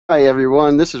Hi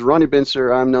everyone, this is Ronnie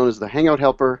Bincer. I'm known as the Hangout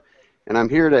Helper, and I'm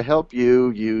here to help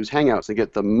you use Hangouts and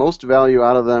get the most value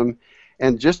out of them.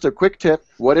 And just a quick tip,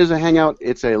 what is a Hangout?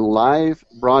 It's a live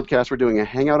broadcast. We're doing a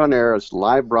Hangout on air. It's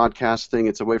live broadcasting.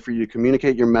 It's a way for you to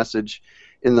communicate your message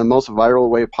in the most viral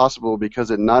way possible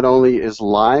because it not only is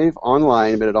live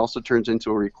online, but it also turns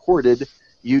into a recorded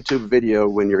YouTube video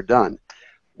when you're done.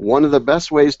 One of the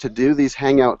best ways to do these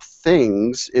Hangout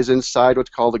things is inside what's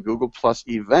called a Google Plus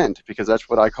Event, because that's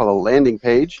what I call a landing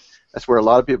page. That's where a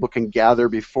lot of people can gather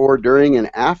before, during, and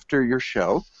after your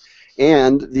show.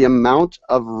 And the amount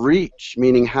of reach,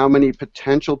 meaning how many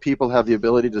potential people have the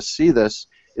ability to see this,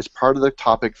 is part of the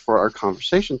topic for our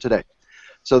conversation today.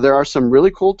 So there are some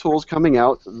really cool tools coming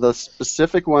out. The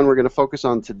specific one we're going to focus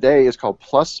on today is called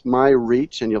Plus My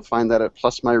Reach, and you'll find that at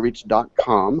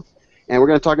plusmyreach.com. And we're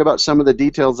going to talk about some of the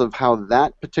details of how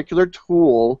that particular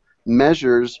tool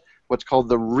measures what's called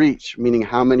the reach, meaning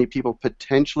how many people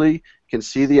potentially can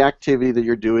see the activity that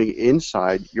you're doing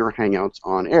inside your Hangouts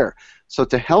on air. So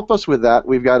to help us with that,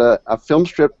 we've got a film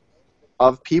strip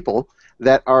of people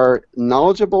that are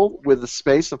knowledgeable with the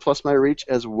space of Plus My Reach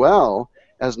as well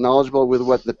as knowledgeable with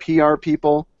what the PR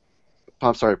people,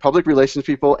 public relations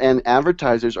people and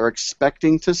advertisers are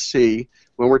expecting to see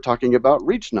when we're talking about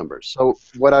reach numbers. So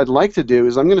what I'd like to do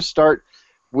is I'm going to start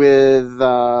with,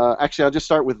 actually I'll just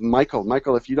start with Michael.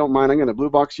 Michael, if you don't mind, I'm going to blue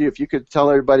box you. If you could tell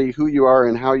everybody who you are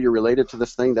and how you're related to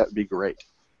this thing, that would be great.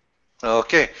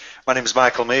 Okay, my name is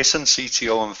Michael Mason,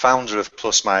 CTO and founder of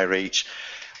Plus My Reach.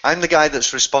 I'm the guy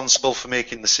that's responsible for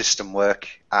making the system work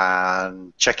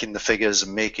and checking the figures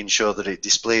and making sure that it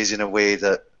displays in a way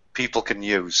that people can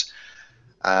use.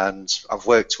 And I've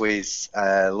worked with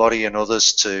Laurie and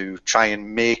others to try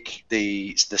and make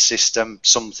the system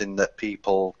something that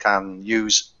people can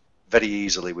use very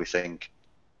easily, we think.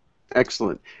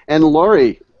 Excellent. And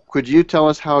Laurie, could you tell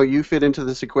us how you fit into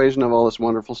this equation of all this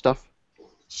wonderful stuff?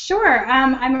 Sure.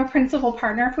 I'm a principal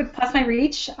partner with Plus My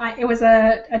Reach. It was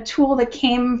a tool that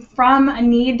came from a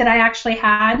need that I actually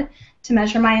had to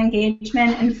measure my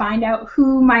engagement and find out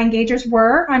who my engagers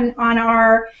were on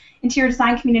our interior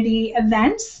design community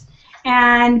events.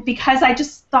 And because I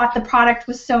just thought the product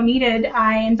was so needed,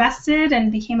 I invested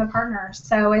and became a partner.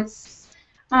 So it's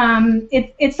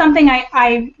something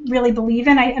I really believe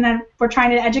in, and we're trying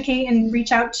to educate and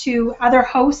reach out to other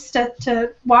hosts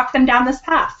to walk them down this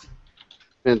path.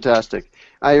 Fantastic.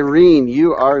 Irene,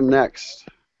 you are next.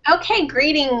 Okay,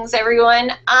 greetings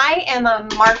everyone. I am a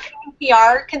marketing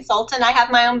PR consultant. I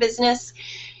have my own business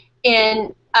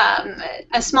in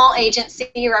a small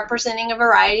agency representing a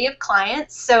variety of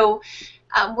clients. So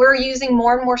we're using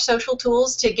more and more social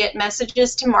tools to get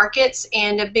messages to markets,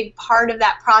 and a big part of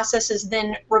that process is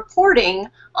then reporting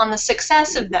on the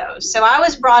success of those. So I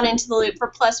was brought into the loop for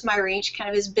Plus My Reach kind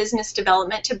of as business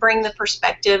development to bring the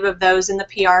perspective of those in the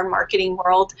PR and marketing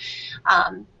world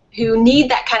who need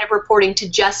that kind of reporting to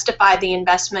justify the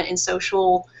investment in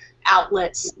social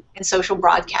outlets and social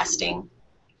broadcasting.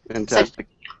 Fantastic.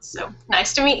 So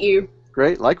nice to meet you.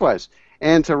 Great, likewise.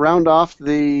 And to round off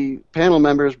the panel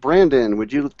members, Brandon,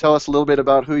 would you tell us a little bit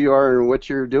about who you are and what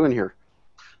you're doing here?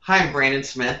 Hi, I'm Brandon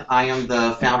Smith. I am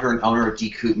the founder and owner of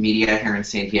Decoup Media here in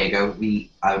San Diego.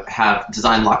 We have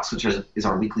Design Lux, which is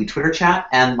our weekly Twitter chat,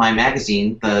 and my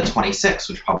magazine, The 26,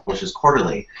 which publishes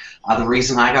quarterly. The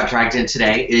reason I got dragged in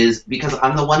today is because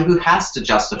I'm the one who has to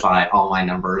justify all my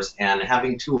numbers, and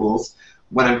having tools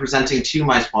when I'm presenting to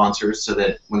my sponsors so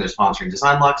that when they're sponsoring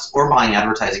Design Lux or buying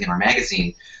advertising in our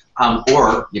magazine,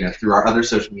 or through our other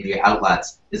social media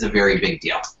outlets, is a very big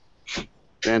deal.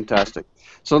 Fantastic.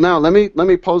 So now let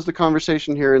me pose the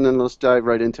conversation here, and then let's dive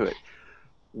right into it.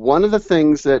 One of the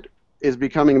things that is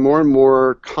becoming more and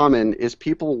more common is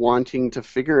people wanting to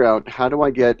figure out, how do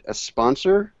I get a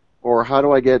sponsor, or how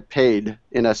do I get paid,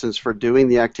 in essence, for doing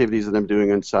the activities that I'm doing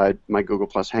inside my Google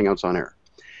Plus Hangouts on air.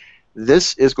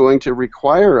 This is going to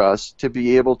require us to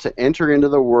be able to enter into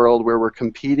the world where we're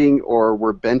competing or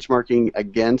we're benchmarking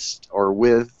against or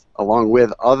along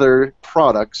with other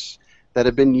products that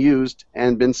have been used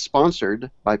and been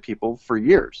sponsored by people for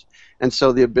years. And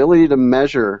so the ability to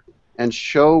measure and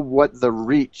show what the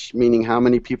reach, meaning how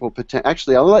many people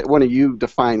actually, I'll let one of you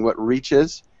define what reach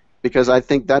is, because I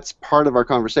think that's part of our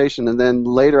conversation. And then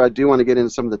later I do want to get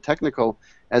into some of the technical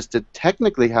as to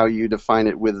technically how you define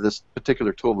it with this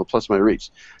particular tool, the Plus My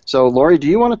Reach. So Laurie, do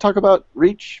you want to talk about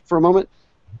reach for a moment?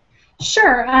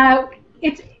 Sure.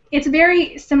 It's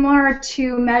very similar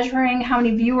to measuring how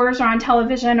many viewers are on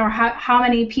television or how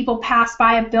many people pass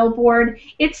by a billboard.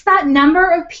 It's that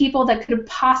number of people that could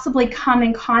possibly come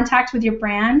in contact with your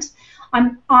brand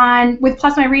with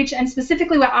Plus My Reach, and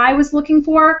specifically what I was looking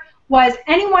for was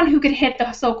anyone who could hit the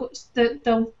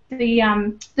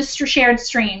shared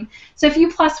stream. So if you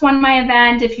 +1 my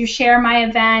event, if you share my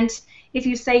event, if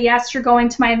you say yes, you're going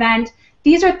to my event,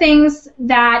 these are things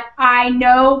that I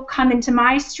know come into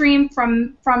my stream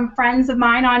from friends of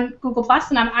mine on Google Plus,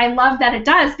 and I love that it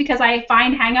does, because I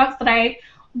find Hangouts that I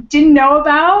didn't know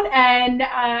about, and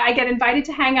I get invited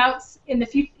to Hangouts in the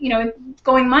future,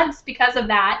 going months because of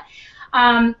that.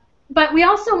 But we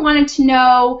also wanted to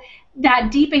know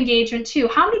that deep engagement too.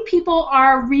 How many people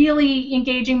are really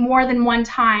engaging more than one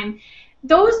time?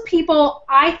 Those people,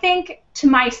 I think,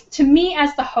 to me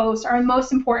as the host, are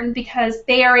most important, because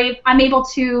I'm able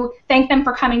to thank them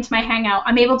for coming to my Hangout.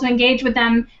 I'm able to engage with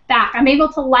them back. I'm able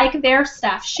to like their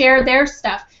stuff, share their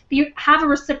stuff, have a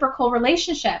reciprocal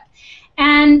relationship.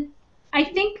 And I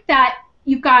think that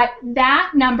you've got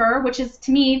that number, which is,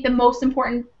 to me, the most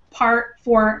important part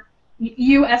for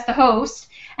you as the host,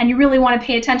 and you really want to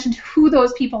pay attention to who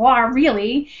those people are,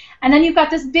 really. And then you've got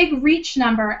this big reach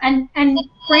number, and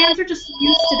brands are just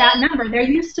used to that number. They're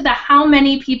used to how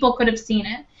many people could have seen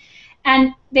it,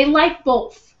 and they like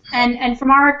both. And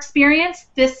from our experience,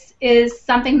 this is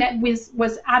something that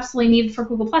was absolutely needed for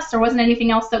Google Plus. There wasn't anything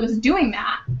else that was doing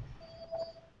that.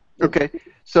 Okay,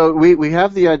 so we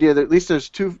have the idea that at least there's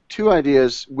two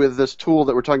ideas with this tool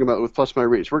that we're talking about with Plus My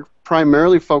Reach. We're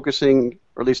primarily focusing,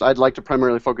 or at least I'd like to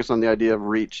primarily focus on the idea of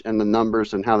reach and the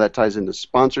numbers and how that ties into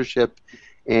sponsorship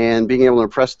and being able to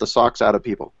impress the socks out of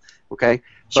people. Okay?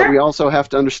 Sure. But we also have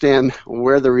to understand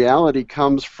where the reality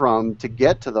comes from to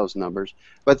get to those numbers.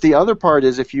 But the other part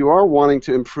is, if you are wanting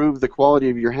to improve the quality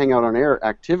of your Hangout on Air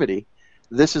activity,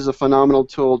 this is a phenomenal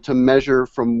tool to measure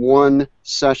from one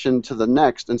session to the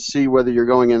next and see whether you're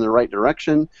going in the right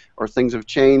direction or things have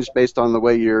changed based on the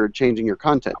way you're changing your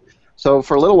content. So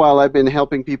for a little while, I've been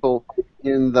helping people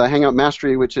in the Hangout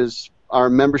Mastery, which is our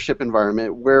membership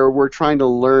environment, where we're trying to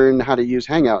learn how to use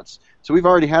Hangouts. So we've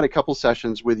already had a couple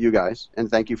sessions with you guys, and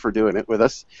thank you for doing it with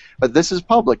us. But this is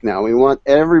public now. We want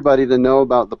everybody to know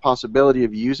about the possibility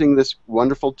of using this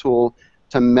wonderful tool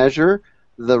to measure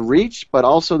the reach, but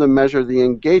also to measure the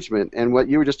engagement. And what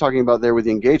you were just talking about there with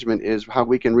the engagement is how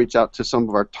we can reach out to some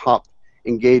of our top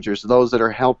engagers, those that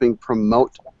are helping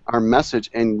promote our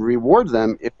message, and reward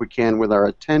them, if we can, with our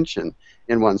attention,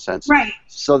 in one sense. Right.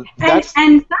 So that's,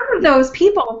 and some of those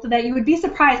people, that you would be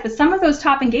surprised, but some of those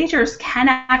top engagers can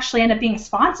actually end up being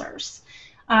sponsors.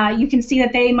 You can see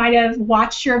that they might have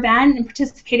watched your event and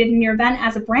participated in your event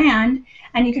as a brand,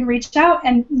 and you can reach out,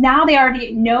 and now they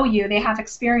already know you. They have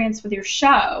experience with your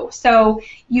show, so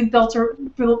you've built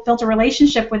a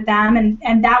relationship with them,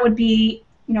 and that would be,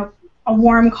 a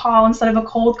warm call instead of a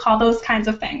cold call. Those kinds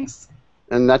of things.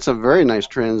 And that's a very nice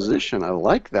transition. I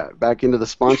like that, back into the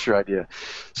sponsor idea.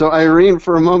 So Irene,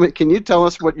 for a moment, can you tell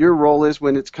us what your role is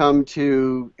when it's come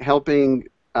to helping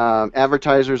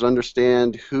advertisers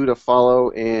understand who to follow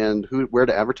and where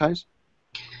to advertise?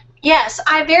 Yes,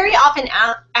 I very often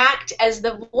act as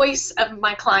the voice of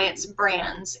my clients'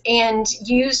 brands and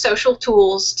use social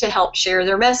tools to help share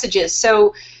their messages.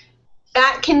 So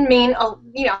that can mean,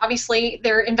 obviously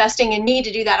they're investing in me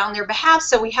to do that on their behalf,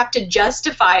 so we have to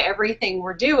justify everything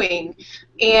we're doing.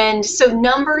 And so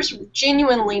numbers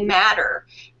genuinely matter,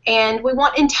 and we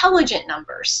want intelligent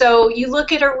numbers. So you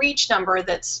look at a reach number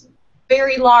that's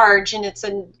very large, and it's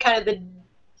kind of the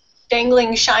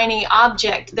dangling shiny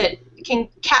object that can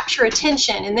capture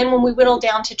attention, and then when we whittle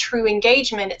down to true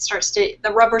engagement,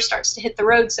 the rubber starts to hit the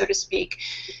road, so to speak.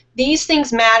 These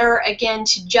things matter, again,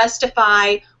 to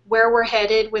justify where we're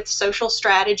headed with social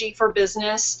strategy for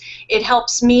business. It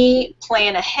helps me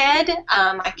plan ahead.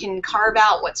 I can carve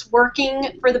out what's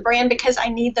working for the brand because I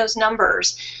need those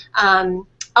numbers.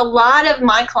 A lot of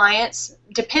my clients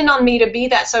depend on me to be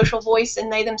that social voice, and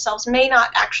they themselves may not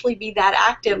actually be that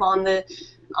active on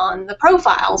the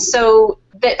profile. So,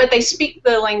 but they speak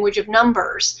the language of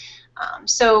numbers.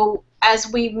 So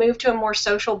as we move to a more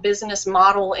social business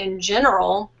model in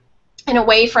general, and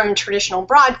away from traditional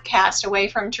broadcast, away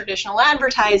from traditional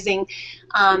advertising,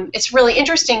 it's really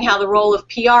interesting how the role of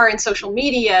PR and social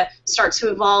media starts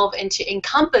to evolve and to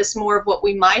encompass more of what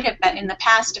we might have been in the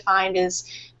past defined as,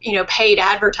 paid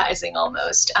advertising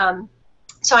almost.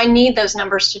 So I need those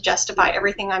numbers to justify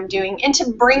everything I'm doing and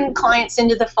to bring clients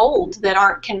into the fold that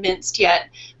aren't convinced yet,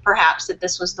 perhaps, that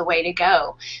this was the way to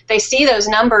go. They see those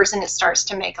numbers and it starts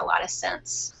to make a lot of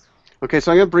sense. Okay,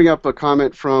 so I'm going to bring up a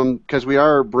comment because we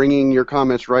are bringing your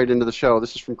comments right into the show.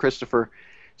 This is from Christopher,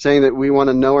 saying that we want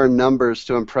to know our numbers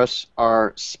to impress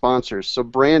our sponsors. So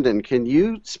Brandon, can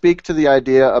you speak to the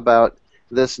idea about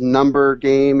this number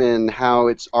game and how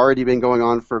it's already been going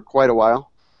on for quite a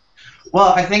while?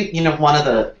 Well, I think, one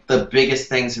of the biggest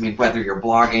things, whether you're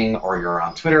blogging or you're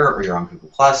on Twitter or you're on Google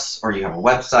Plus or you have a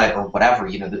website or whatever,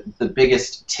 the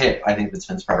biggest tip I think that's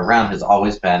been spread around has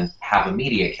always been have a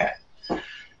media kit.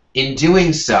 In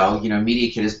doing so,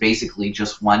 media kit is basically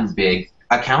just one big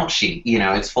account sheet.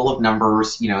 It's full of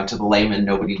numbers. To the layman,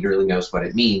 nobody really knows what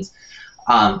it means.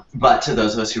 But to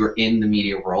those of us who are in the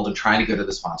media world and trying to go to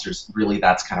the sponsors, really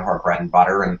that's kind of our bread and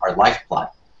butter and our lifeblood.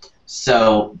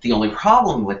 So the only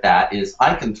problem with that is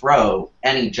I can throw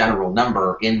any general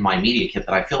number in my media kit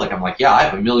that I feel like I'm like, yeah, I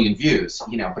have 1 million views,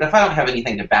 but if I don't have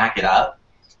anything to back it up,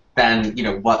 then,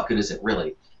 what good is it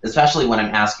really? Especially when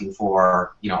I'm asking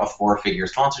for, a 4-figure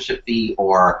sponsorship fee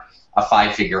or a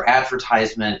 5-figure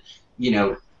advertisement,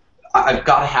 I've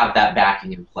got to have that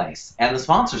backing in place. And the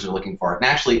sponsors are looking for it. And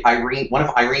actually, one of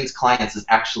Irene's clients is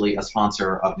actually a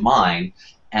sponsor of mine,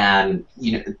 and,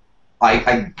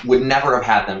 I would never have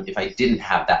had them if I didn't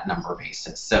have that number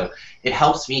basis. So it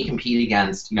helps me compete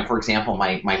against, for example,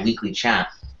 my weekly chat.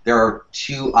 There are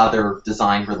 2 other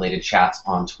design-related chats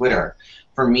on Twitter.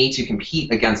 For me to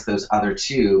compete against those other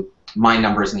 2, my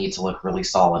numbers need to look really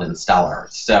solid and stellar.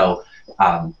 So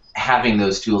having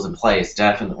those tools in place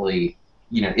definitely,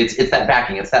 it's that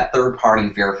backing, it's that third-party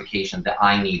verification that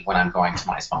I need when I'm going to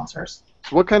my sponsors.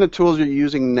 So what kind of tools are you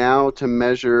using now to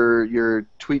measure your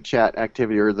tweet chat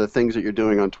activity or the things that you're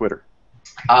doing on Twitter?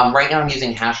 Right now I'm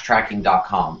using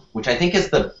hashtracking.com, which I think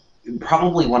is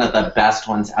probably one of the best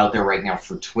ones out there right now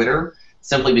for Twitter,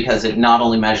 simply because it not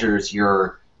only measures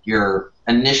your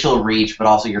initial reach, but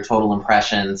also your total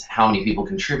impressions, how many people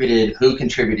contributed, who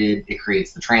contributed, it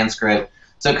creates the transcript.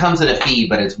 So it comes at a fee,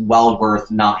 but it's well worth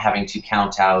not having to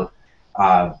count out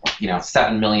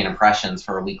 7 million impressions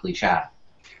for a weekly chat.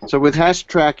 So with hash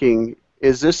tracking,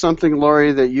 is this something,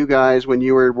 Lori, that you guys, when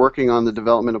you were working on the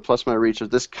development of Plus My Reach, is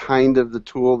this kind of the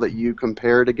tool that you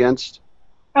compared against?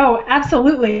 Oh,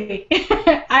 absolutely.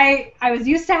 I was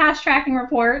used to hash tracking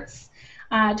reports,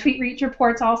 tweet reach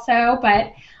reports also,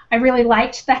 but I really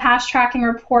liked the hash tracking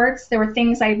reports. There were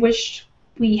things I wished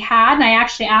we had, and I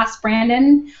actually asked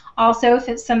Brandon also if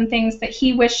it's some things that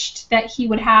he wished that he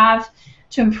would have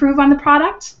to improve on the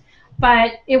product.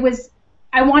 But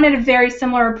I wanted a very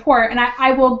similar report, and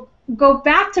I will go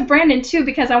back to Brandon too,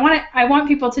 because I want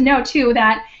people to know too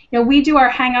that we do our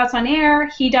Hangouts on air.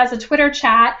 He does a Twitter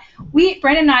chat.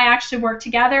 Brandon and I actually work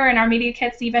together in our media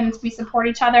kits. Even we support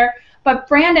each other. But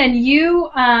Brandon,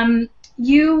 you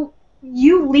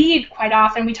lead quite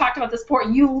often. We talked about this before.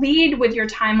 You lead with your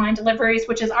timeline deliveries,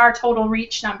 which is our total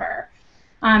reach number.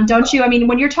 Don't you?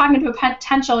 When you're talking to a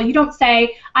potential, you don't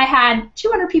say, I had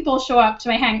 200 people show up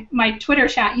to my Twitter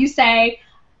chat. You say,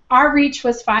 our reach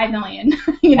was 5 million,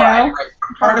 Right.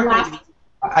 Part of it,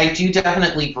 I do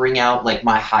definitely bring out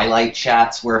my highlight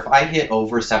chats, where if I hit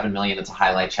over 7 million, it's a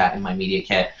highlight chat in my media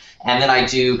kit. And then I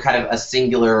do kind of a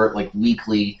singular,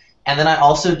 weekly. And then I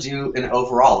also do an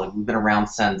overall. We've been around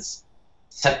since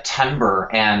September,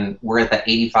 and we're at the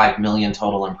 85 million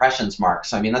total impressions mark.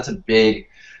 So, that's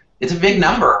it's a big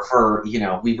number for,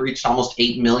 we've reached almost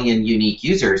 8 million unique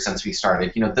users since we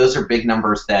started. Those are big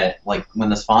numbers that, when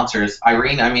the sponsors,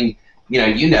 Irene,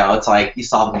 it's like you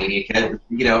saw the media kit,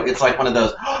 it's like one of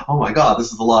those, oh my God,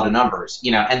 this is a lot of numbers,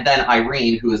 and then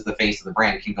Irene, who is the face of the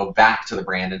brand, can go back to the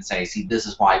brand and say, see, this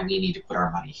is why we need to put our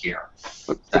money here.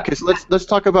 Okay, so let's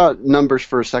talk about numbers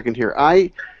for a second here.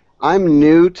 I'm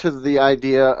new to the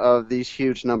idea of these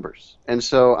huge numbers, and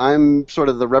so I'm sort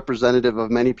of the representative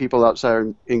of many people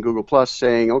outside in Google Plus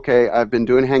saying, okay, I've been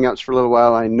doing Hangouts for a little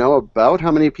while. I know about how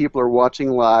many people are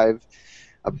watching live,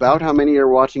 about how many are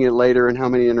watching it later, and how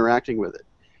many are interacting with it.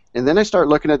 And then I start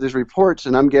looking at these reports,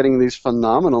 and I'm getting these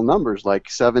phenomenal numbers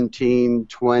like 17,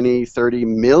 20, 30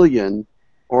 million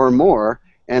or more,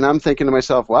 and I'm thinking to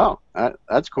myself, wow,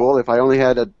 that's cool. If I only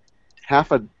had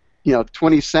half a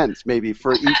 20 cents maybe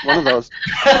for each one of those,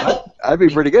 I'd be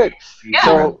pretty good.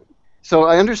 Yeah. So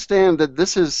I understand that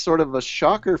this is sort of a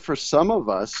shocker for some of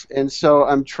us, and so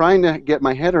I'm trying to get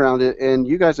my head around it, and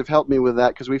you guys have helped me with that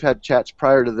because we've had chats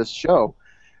prior to this show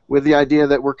with the idea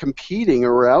that we're competing,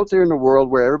 or we're out there in the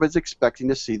world where everybody's expecting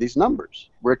to see these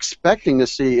numbers. We're expecting to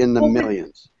see in the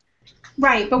millions.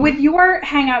 Right, but with your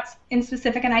Hangouts in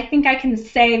specific, and I think I can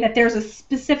say that there's a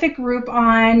specific group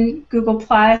on Google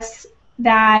Plus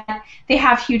that they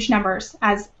have huge numbers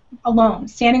as alone.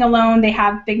 Standing alone, they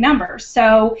have big numbers.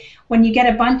 So when you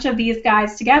get a bunch of these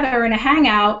guys together in a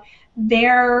Hangout,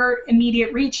 their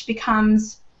immediate reach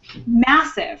becomes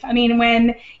massive.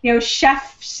 When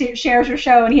Chef shares your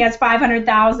show and he has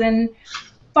 500,000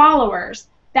 followers,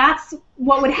 that's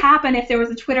what would happen if there was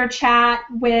a Twitter chat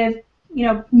with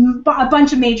a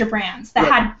bunch of major brands that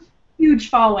had huge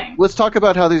following. Let's talk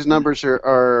about how these numbers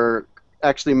are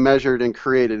actually measured and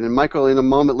created. And Michael, in a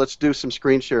moment, let's do some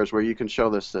screen shares where you can show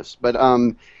this. But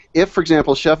if, for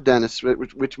example, Chef Dennis,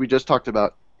 which we just talked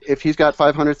about, if he's got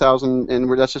 500,000,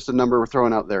 and that's just a number we're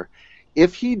throwing out there,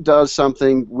 if he does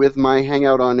something with my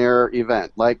Hangout on Air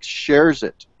event, like shares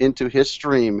it into his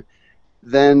stream,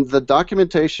 then the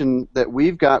documentation that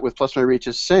we've got with Plus My Reach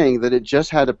is saying that it just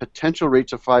had a potential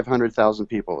reach of 500,000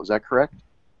 people. Is that correct?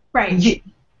 Right.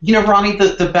 You know, Ronnie,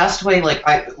 the best way, like,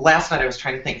 last night I was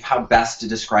trying to think of how best to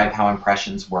describe how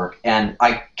impressions work, and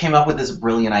I came up with this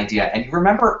brilliant idea. And you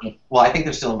remember, well, I think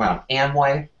they're still around,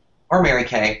 Amway or Mary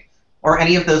Kay or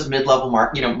any of those mid-level,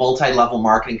 multi-level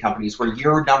marketing companies where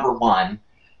you're number one,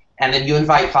 and then you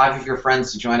invite 5 of your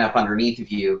friends to join up underneath of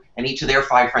you, and each of their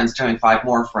 5 friends join 5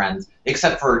 more friends,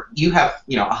 except for you have,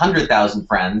 100,000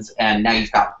 friends, and now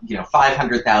you've got,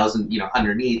 500,000,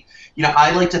 underneath.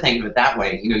 I like to think of it that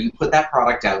way. You put that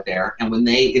product out there, and when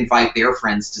they invite their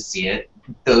friends to see it,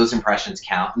 those impressions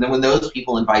count. And then when those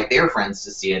people invite their friends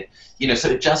to see it, so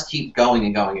it just keeps going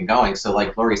and going and going. So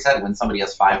like Lori said, when somebody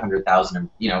has 500,000,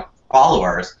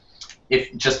 followers,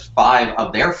 if just 5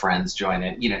 of their friends join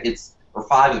it, or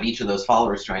 5 of each of those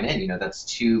followers join in, that's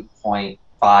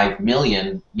 2.5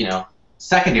 million,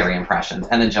 secondary impressions,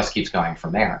 and then just keeps going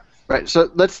from there. Right.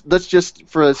 So let's just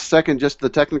for a second, just the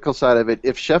technical side of it.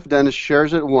 If Chef Dennis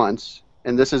shares it once,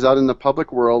 and this is out in the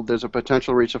public world, there's a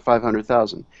potential reach of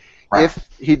 500,000. Right. If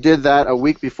he did that a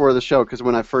week before the show, because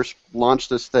when I first launched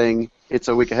this thing, it's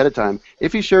a week ahead of time.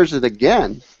 If he shares it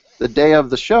again the day of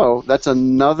the show, that's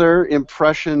another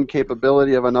impression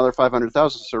capability of another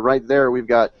 500,000. So right there, we've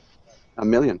got 1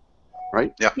 million,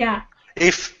 right? Yeah. Yeah.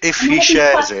 If he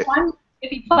shares it. If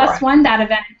he plus one that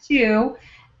event too,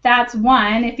 that's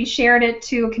 1. If he shared it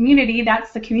to a community,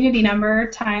 that's the community number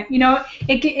time.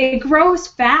 It grows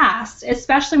fast,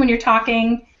 especially when you're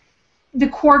talking the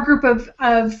core group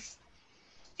of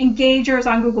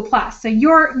engagers on Google Plus. So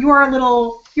your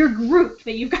group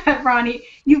that you've got, Ronnie,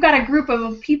 you've got a group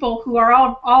of people who are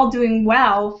all doing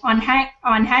well on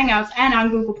Hangouts and on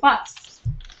Google Plus.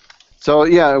 So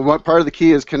yeah, what part of the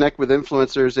key is connect with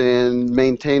influencers and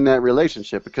maintain that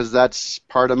relationship, because that's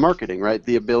part of marketing, right?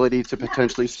 The ability to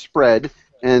potentially spread,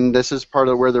 and this is part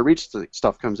of where the reach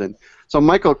stuff comes in. So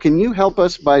Michael, can you help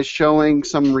us by showing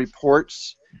some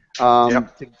reports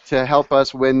to help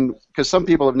us because some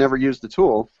people have never used the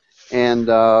tool, and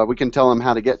we can tell them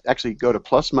how to actually go to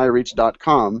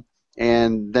plusmyreach.com,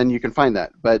 and then you can find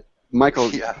that. But Michael,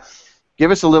 give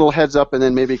us a little heads up, and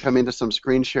then maybe come into some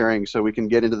screen sharing so we can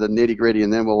get into the nitty-gritty,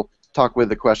 and then we'll talk with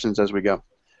the questions as we go.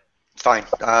 Fine.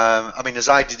 As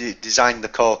I designed the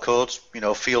core code,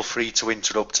 feel free to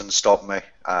interrupt and stop me,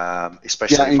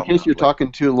 especially in case you're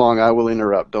talking too long, I will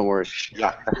interrupt. Don't worry.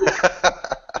 Yeah.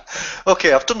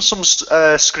 Okay, I've done some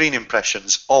screen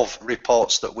impressions of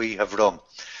reports that we have run.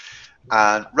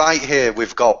 And right here,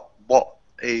 we've got what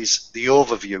is the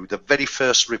overview, the very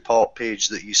first report page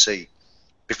that you see.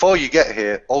 Before you get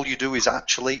here, all you do is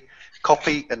actually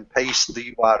copy and paste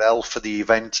the URL for the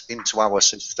event into our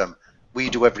system. We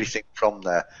do everything from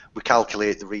there. We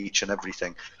calculate the reach and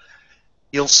everything.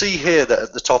 You'll see here that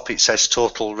at the top it says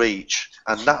total reach,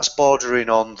 and that's bordering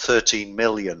on 13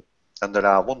 million. And there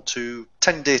are 10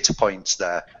 data points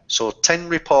there. So 10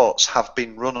 reports have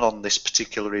been run on this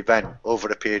particular event over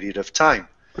a period of time.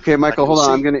 Okay, Michael, hold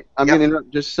on. I'm gonna interrupt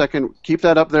just a second. Keep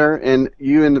that up there, and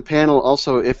you in the panel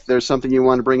also, if there's something you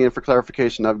want to bring in for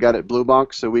clarification, I've got it blue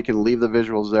box, so we can leave the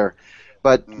visuals there.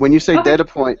 But when you say data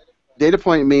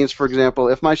point means, for example,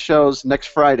 if my show's next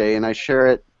Friday and I share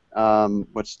it,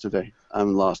 what's today?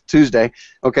 I'm lost. Tuesday.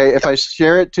 Okay, if I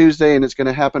share it Tuesday and it's going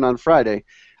to happen on Friday,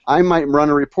 I might run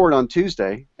a report on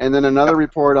Tuesday, and then another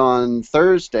report on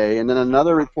Thursday, and then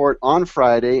another report on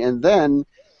Friday, and then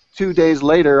 2 days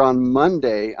later on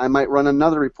Monday, I might run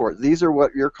another report. These are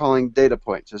what you're calling data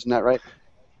points, isn't that right?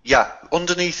 Yeah,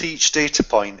 underneath each data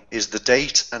point is the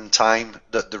date and time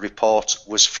that the report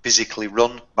was physically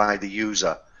run by the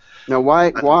user. Now,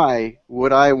 why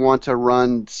would I want to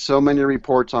run so many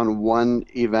reports on one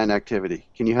event activity?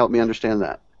 Can you help me understand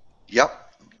that? Yep.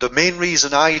 The main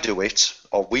reason I do it,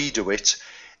 or we do it,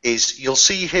 is you'll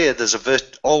see here there's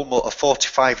almost a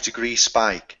 45-degree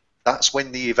spike. That's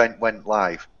when the event went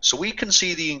live. So we can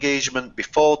see the engagement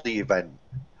before the event.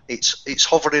 It's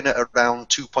hovering at around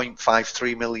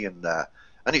 2.53 million there.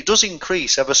 And it does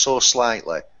increase ever so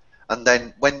slightly. And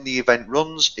then when the event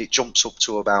runs, it jumps up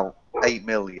to about 8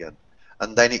 million.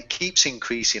 And then it keeps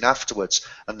increasing afterwards.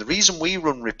 And the reason we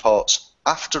run reports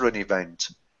after an event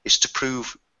is to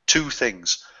prove 2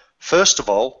 things. First of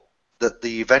all, that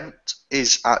the event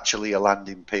is actually a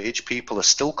landing page. People are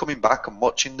still coming back and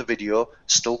watching the video,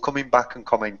 still coming back and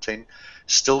commenting,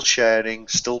 still sharing,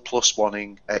 still plus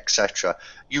oneing, etc.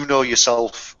 You know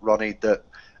yourself, Ronnie, that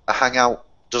a Hangout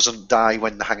doesn't die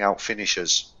when the Hangout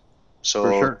finishes. So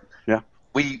For sure. Yeah.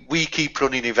 we keep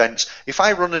running events. If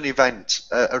I run an event,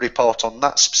 a report on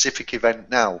that specific event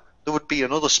now, there would be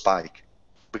another spike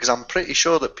because I'm pretty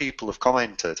sure that people have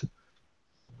commented.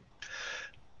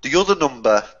 The other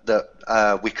number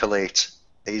that we collate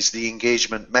is the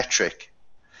engagement metric,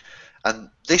 and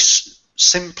this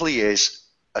simply is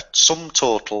a sum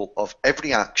total of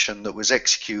every action that was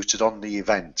executed on the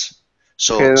event.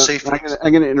 So, Okay, say for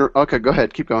okay, go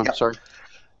ahead. Keep going. Yeah. Sorry.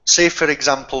 Say for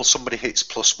example, somebody hits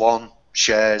 +1,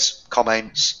 shares,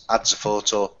 comments, adds a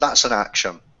photo. That's an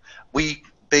action. We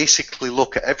basically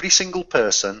look at every single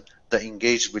person that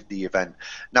engaged with the event.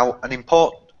 Now, an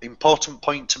important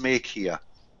point to make here.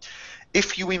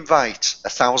 If you invite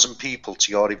 1,000 people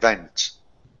to your event,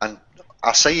 and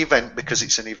I say event because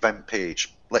it's an event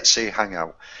page, let's say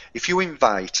Hangout. If you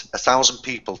invite 1,000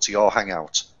 people to your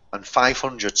Hangout and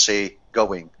 500 say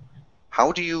going,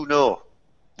 how do you know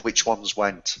which ones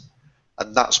went?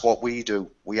 And that's what we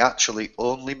do. We actually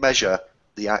only measure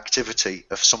the activity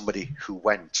of somebody who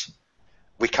went.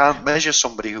 We can't measure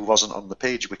somebody who wasn't on the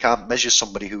page. We can't measure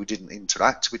somebody who didn't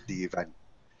interact with the event.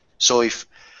 So if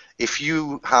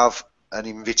you have an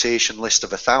invitation list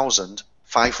of 1,000,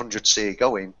 500 say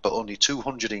going, but only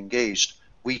 200 engaged,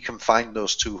 we can find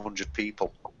those 200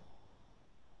 people.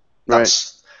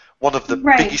 That's one of the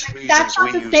biggest reasons That's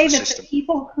not we to use say the that system. the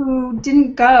people who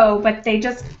didn't go, but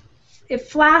it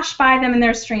flashed by them in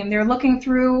their stream. They're looking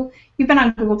through. You've been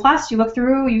on Google Plus. You look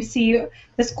through. You see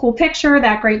this cool picture,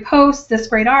 that great post, this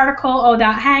great article. Oh,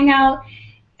 that Hangout,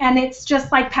 and it's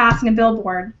just like passing a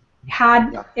billboard.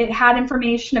 It had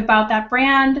information about that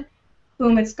brand.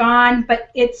 Boom, it's gone. But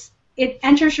it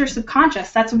enters your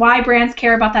subconscious. That's why brands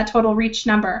care about that total reach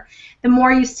number. The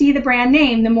more you see the brand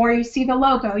name, the more you see the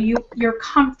logo, you're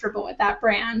comfortable with that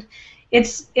brand.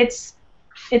 It's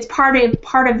part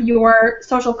of your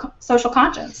social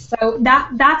conscience. So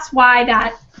that's why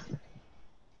that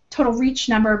total reach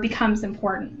number becomes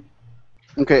important.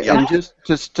 Okay, and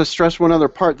just to stress one other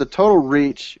part, the total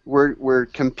reach, we're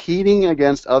competing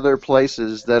against other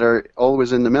places that are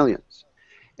always in the millions.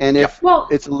 And if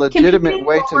it's a legitimate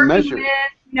way to measure.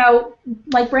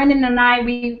 Like Brandon and I,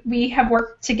 we have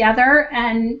worked together,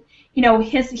 and he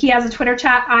has a Twitter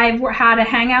chat. I've had a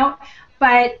Hangout,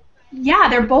 but yeah,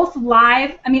 they're both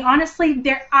live. I mean, honestly,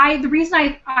 the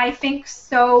reason I think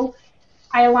so.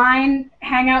 I align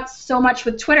Hangouts so much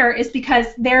with Twitter is because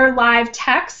they're live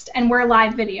text and we're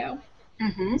live video.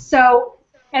 Mm-hmm. So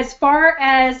as far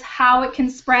as how it can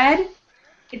spread,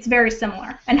 it's very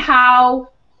similar. And how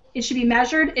it should be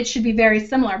measured, it should be very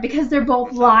similar because they're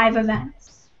both live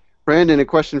events. Brandon, a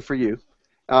question for you.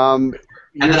 And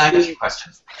then I have a few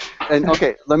questions. And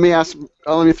okay, let me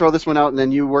throw this one out, and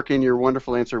then you work in your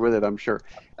wonderful answer with it, I'm sure.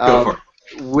 Go for it.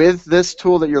 With this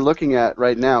tool that you're looking at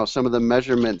right now, some of the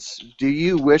measurements, do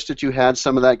you wish that you had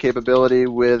some of that capability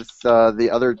with the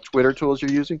other Twitter tools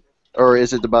you're using, or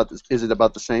is it about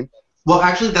the same? Well,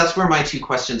 actually, that's where my two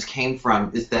questions came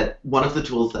from. Is that one of the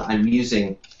tools that I'm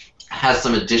using has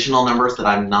some additional numbers that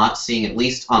I'm not seeing, at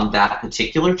least on that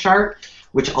particular chart,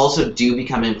 which also do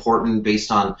become important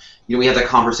based on, we had that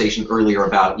conversation earlier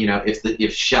about,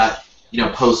 if Shut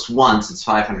post once, it's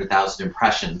 500,000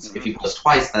 impressions. Mm-hmm. If you post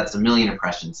twice, that's 1 million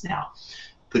impressions now.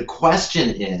 The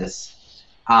question is,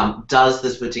 does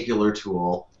this particular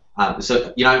tool, I'm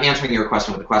answering your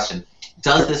question with a question,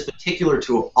 does this particular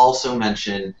tool also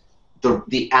mention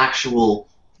the actual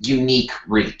unique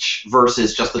reach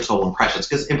versus just the total impressions?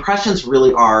 Because impressions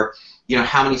really are,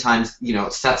 how many times,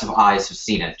 sets of eyes have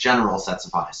seen it, general sets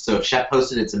of eyes. So if Shep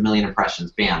posted it's 1 million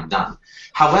impressions, bam, done.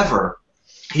 However,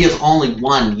 he has only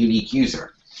one unique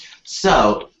user.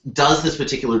 So does this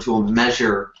particular tool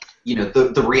measure,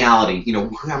 the reality?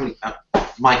 How many?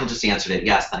 Michael just answered it.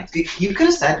 Yes, thanks. You could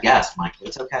have said yes, Michael.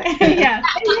 It's okay. Yeah.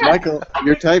 Michael,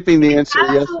 you're typing the answer.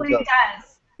 Absolutely yes.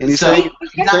 Does. And he's So saying,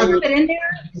 we put it in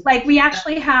there. Like we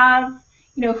actually have,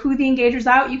 who the engager's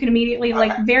out. You can immediately,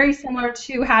 very similar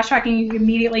to hash tracking. You can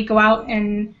immediately go out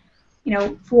and,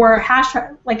 for hash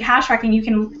tracking, you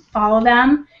can follow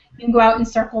them. You can go out and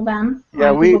circle them.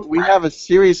 Yeah, we have a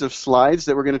series of slides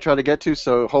that we're going to try to get to,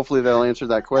 so hopefully they'll answer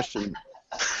that question.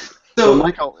 So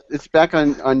Michael, it's back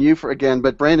on you again,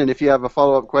 but Brandon, if you have a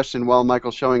follow-up question while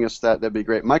Michael's showing us that'd be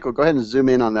great. Michael, go ahead and zoom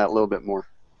in on that a little bit more.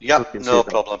 Yep, no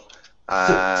problem.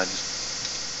 And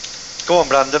go on,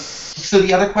 Brandon. So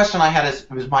the other question I had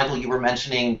was, Michael, you were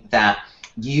mentioning that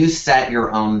you set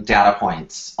your own data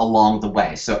points along the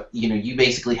way. So, you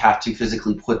basically have to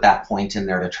physically put that point in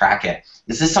there to track it.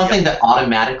 Is this something that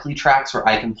automatically tracks where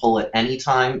I can pull it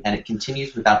anytime and it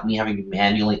continues without me having to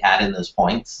manually add in those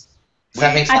points? Does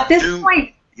that make sense? At this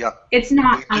point, it's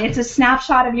not. It's a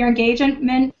snapshot of your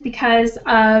engagement because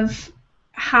of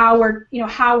how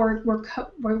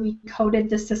we coded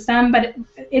the system, but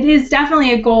it is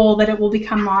definitely a goal that it will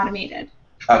become automated.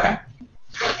 Okay.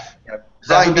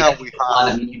 Right now we have.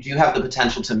 I mean, you do have the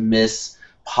potential to miss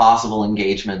possible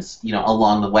engagements,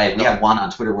 along the way. We had one on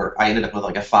Twitter where I ended up with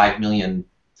like a 5 million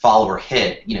follower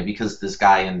hit, because this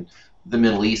guy in the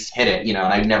Middle East hit it, and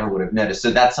I never would have noticed.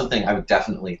 So that's something I would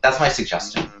definitely. That's my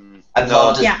suggestion. I'd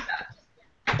love to see that.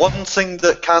 One thing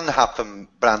that can happen,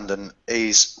 Brandon,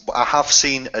 is I have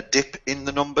seen a dip in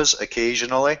the numbers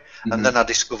occasionally, and then I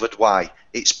discovered why.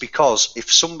 It's because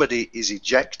if somebody is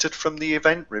ejected from the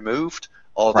event, removed,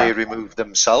 or they remove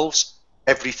themselves,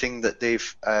 everything that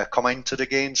they've commented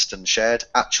against and shared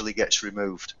actually gets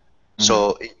removed.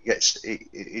 So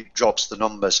it drops the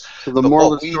numbers. So the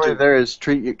moral of the story there is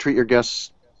treat your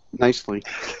guests nicely.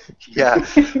 Yeah.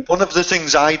 One of the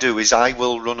things I do is I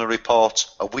will run a report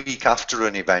a week after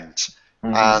an event,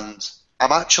 and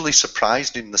I'm actually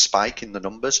surprised in the spike in the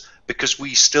numbers because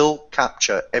we still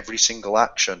capture every single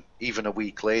action even a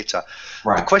week later.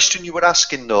 The question you were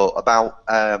asking though about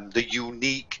the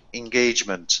unique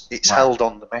engagement, it's held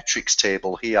on the metrics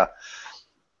table here.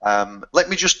 Let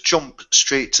me just jump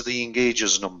straight to the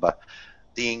engagers number.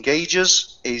 The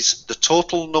engagers is the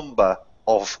total number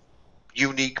of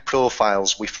unique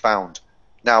profiles we found.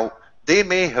 Now, they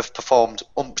may have performed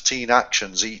umpteen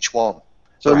actions each one.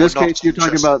 So in this case, you're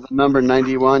talking about the number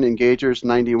 91, engagers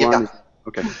 91? Yeah.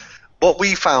 Okay. What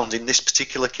we found in this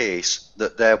particular case,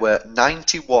 that there were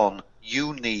 91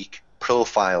 unique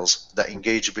profiles that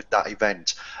engaged with that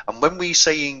event. And when we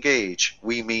say engage,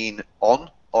 we mean on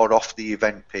or off the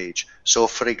event page. So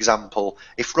for example,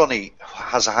 if Ronnie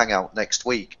has a hangout next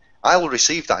week, I will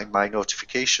receive that in my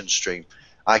notification stream.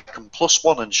 I can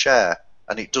 +1 and share,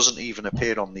 and it doesn't even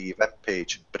appear on the event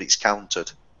page, but it's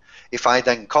counted. If I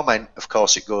then comment, of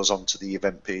course, it goes onto the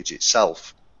event page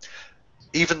itself.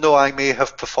 Even though I may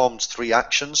have performed 3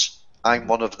 actions, I'm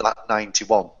one of that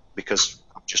 91 because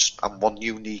I'm one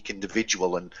unique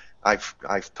individual, and I've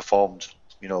performed,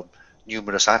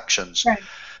 numerous actions. Right.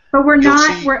 But we're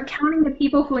counting the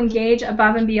people who engage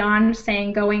above and beyond,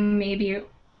 saying going maybe.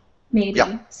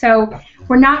 Yeah. So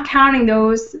we're not counting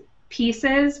those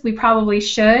pieces. We probably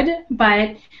should,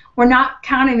 but we're not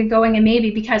counting the going and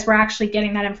maybe because we're actually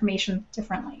getting that information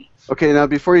differently. Okay, now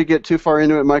before you get too far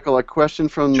into it, Michael, a question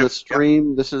from the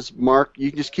stream. This is Mark. You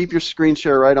can just keep your screen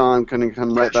share right on. I'm going to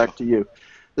come right back to you.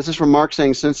 This is from Mark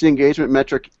saying, since the engagement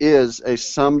metric is a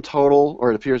sum total,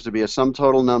 or it appears to be a sum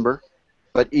total number,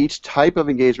 but each type of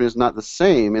engagement is not the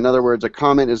same. In other words, a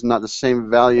comment is not the same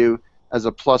value as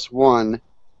a +1.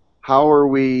 How are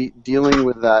we dealing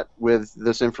with that with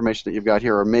this information that you've got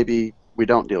here? Or maybe we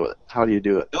don't deal with it. How do you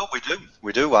do it? No, we do.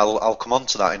 We do. I'll come on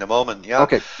to that in a moment. Yeah.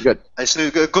 Okay, good. It's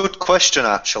a good question,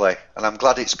 actually, and I'm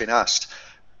glad it's been asked.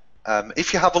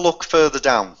 If you have a look further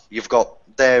down, you've got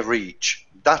their reach.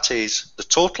 That is the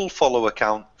total follower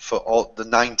count for all the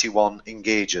 91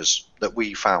 engagers that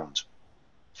we found.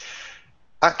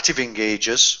 Active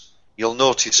engagers, you'll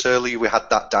notice earlier we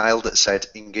had that dial that said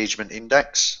engagement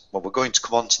index. Well, we're going to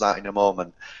come on to that in a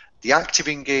moment. The active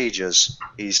engagers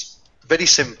is very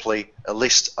simply a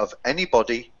list of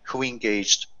anybody who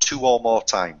engaged 2 or more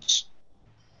times.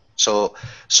 So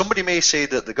somebody may say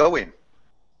that they're going,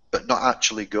 but not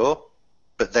actually go,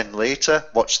 but then later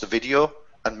watch the video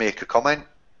and make a comment.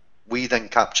 We then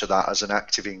capture that as an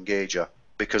active engager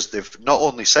because they've not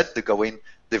only said they're going,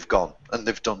 they've gone and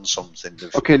they've done something.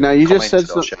 Okay, now you just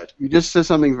said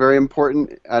something very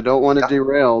important. I don't want to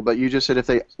derail, but you just said if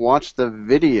they watch the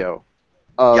video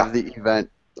of the event,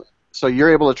 so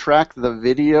you're able to track the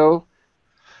video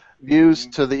views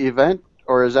to the event,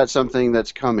 or is that something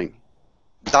that's coming?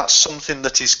 That's something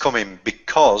that is coming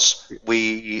because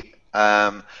we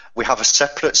have a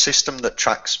separate system that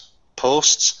tracks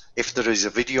posts. If there is a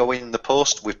video in the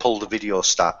post, we pull the video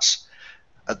stats.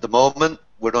 At the moment,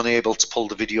 we're unable to pull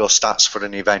the video stats for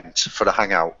an event, for a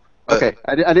hangout. Okay,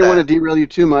 I didn't want to derail you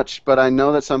too much, but I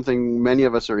know that's something many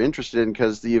of us are interested in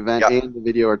because the event and the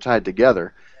video are tied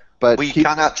together. But we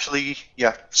can actually,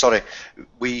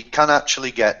 we can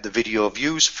actually get the video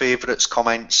views, favorites,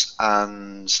 comments,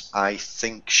 and I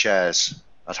think shares.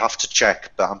 I'd have to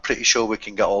check, but I'm pretty sure we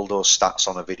can get all those stats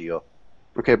on a video.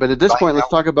 Okay, but at this point, let's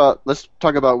talk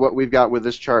about what we've got with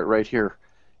this chart right here.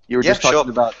 You were just talking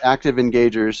about active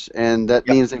engagers, and that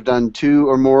means they've done 2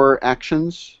 or more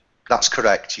actions? That's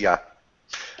correct, yeah.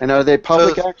 And are they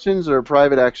public actions or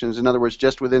private actions? In other words,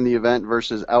 just within the event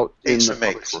versus out in the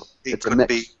public world? It's a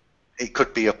mix. It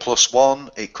could be a +1,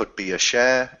 it could be a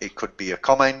share, it could be a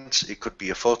comment, it could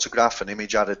be a photograph, an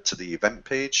image added to the event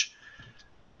page.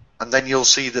 And then you'll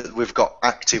see that we've got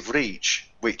active reach,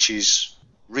 which is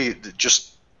really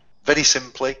just very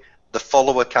simply the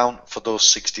follower count for those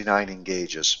 69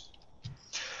 engagers.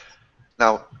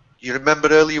 Now, you remember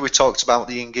earlier we talked about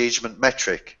the engagement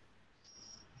metric.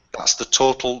 That's the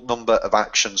total number of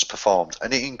actions performed,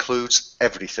 and it includes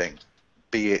everything,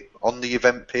 be it on the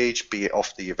event page, be it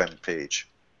off the event page.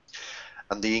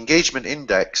 And the engagement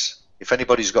index, if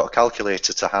anybody's got a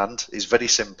calculator to hand, is very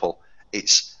simple.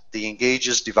 It's the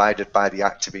engagers divided by the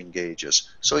active engagers.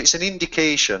 So it's an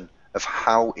indication of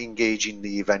how engaging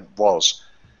the event was.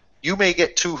 You may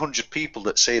get 200 people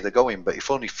that say they're going, but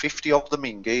if only 50 of them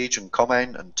engage and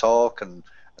comment and talk and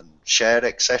share,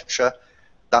 etc.,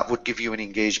 that would give you an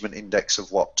engagement index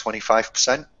of what,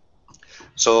 25%?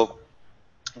 So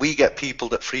we get people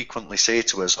that frequently say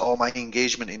to us, oh, my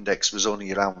engagement index was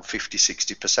only around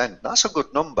 50-60%. That's a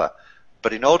good number,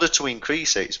 but in order to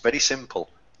increase it, it's very simple.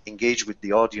 Engage with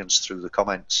the audience through the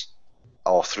comments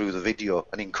or through the video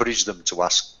and encourage them to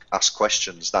ask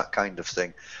questions, that kind of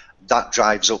thing. That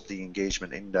drives up the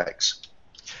engagement index.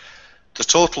 The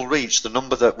total reach, the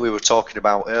number that we were talking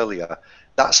about earlier,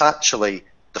 that's actually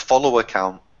the follower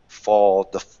count for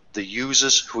the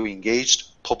users who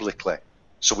engaged publicly.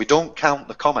 So we don't count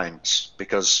the comments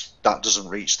because that doesn't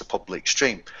reach the public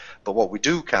stream. But what we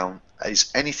do count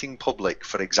is anything public,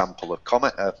 for example,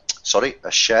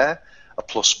 a share, a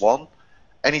 +1,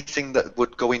 anything that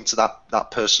would go into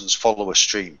that person's follower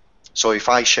stream. So if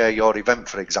I share your event,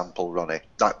 for example, Ronnie,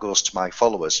 that goes to my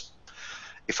followers.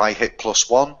 If I hit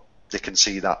 +1, they can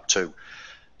see that too.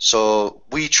 So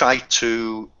we try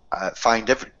to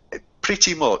find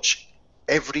pretty much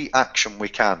every action we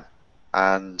can.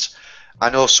 And I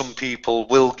know some people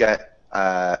will get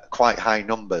quite high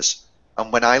numbers.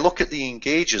 And when I look at the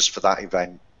engagers for that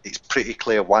event, it's pretty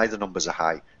clear why the numbers are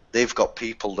high. They've got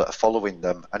people that are following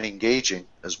them and engaging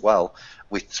as well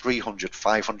with 300,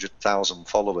 500,000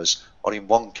 followers, or in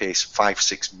one case,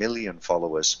 5-6 million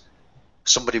followers.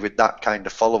 Somebody with that kind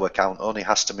of follower count only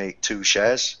has to make 2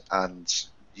 shares, and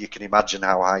you can imagine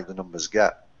how high the numbers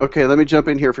get. Okay, let me jump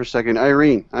in here for a second.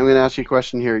 Irene, I'm going to ask you a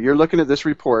question here. You're looking at this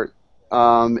report,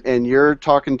 and you're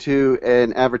talking to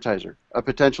an advertiser, a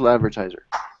potential advertiser.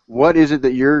 What is it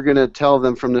that you're going to tell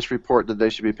them from this report that they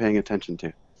should be paying attention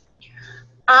to?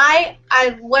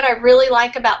 What I really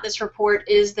like about this report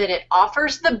is that it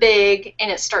offers the big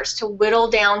and it starts to whittle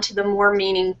down to the more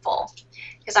meaningful.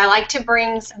 Because I like to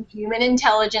bring some human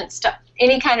intelligence to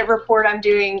any kind of report I'm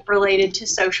doing related to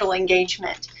social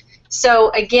engagement. So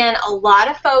again, a lot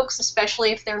of folks,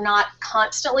 especially if they're not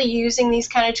constantly using these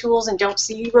kind of tools and don't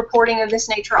see reporting of this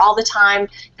nature all the time,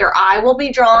 their eye will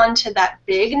be drawn to that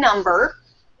big number,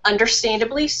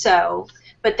 understandably so.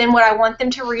 But then what I want them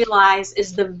to realize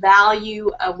is the value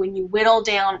of when you whittle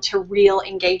down to real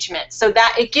engagement. So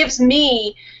that it gives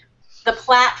me the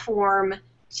platform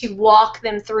to walk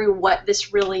them through what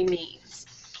this really means.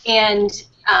 And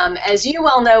as you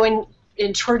well know,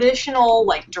 in traditional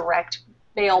like direct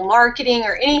mail marketing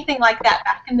or anything like that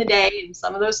back in the day, and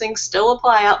some of those things still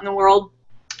apply out in the world,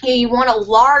 you want a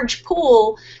large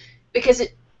pool because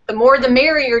the more the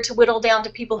merrier to whittle down to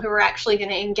people who are actually going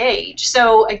to engage.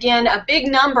 So again, a big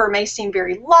number may seem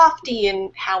very lofty,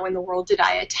 and how in the world did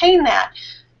I attain that?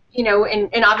 You know,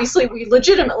 and obviously we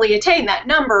legitimately attain that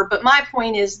number, but my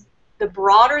point is the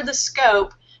broader the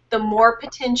scope, the more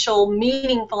potential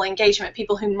meaningful engagement,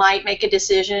 people who might make a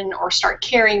decision or start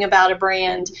caring about a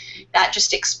brand, that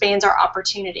just expands our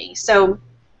opportunity. So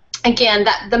again,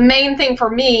 the main thing for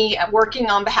me working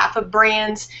on behalf of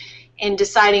brands and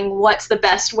deciding what's the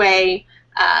best way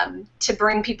to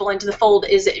bring people into the fold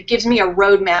is it gives me a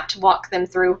roadmap to walk them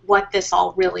through what this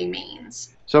all really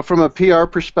means. So from a PR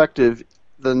perspective,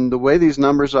 then the way these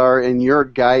numbers are and you're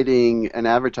guiding an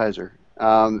advertiser,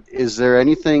 is there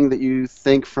anything that you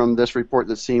think from this report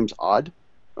that seems odd,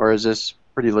 or is this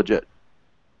pretty legit?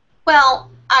 Well,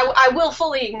 I will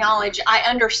fully acknowledge I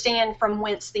understand from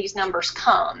whence these numbers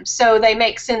come, so they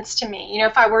make sense to me. You know,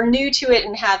 if I were new to it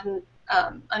and hadn't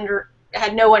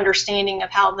had no understanding of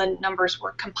how the numbers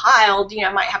were compiled, you know,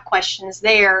 I might have questions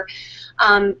there.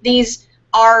 These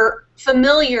are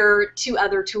familiar to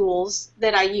other tools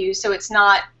that I use, so it's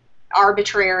not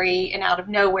arbitrary and out of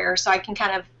nowhere, so I can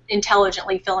kind of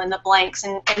intelligently fill in the blanks.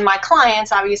 And my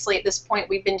clients, obviously at this point,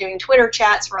 we've been doing Twitter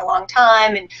chats for a long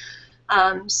time,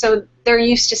 and so they're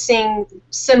used to seeing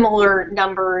similar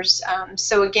numbers.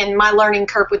 So again, my learning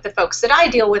curve with the folks that I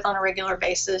deal with on a regular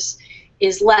basis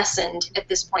is lessened at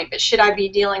this point. But should I be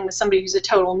dealing with somebody who's a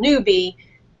total newbie,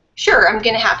 sure, I'm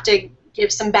going to have to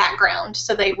give some background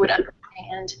so they would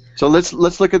understand. So let's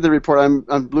look at the report.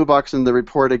 I'm blue boxing the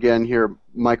report again here,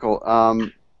 Michael.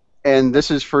 And this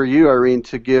is for you, Irene,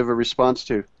 to give a response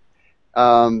to.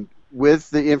 With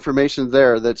the information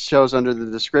there that shows under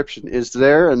the description, is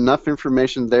there enough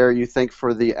information there, you think,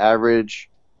 for the average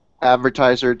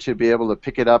advertiser to be able to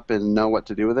pick it up and know what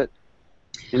to do with it?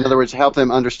 In other words, help them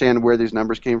understand where these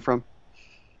numbers came from?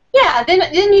 Yeah,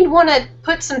 then you'd want to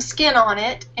put some skin on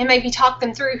it and maybe talk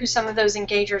them through who some of those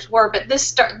engagers were. But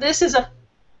this is an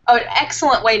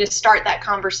excellent way to start that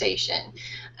conversation.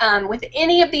 With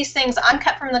any of these things, I'm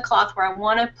cut from the cloth where I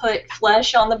want to put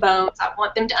flesh on the bones. I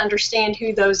want them to understand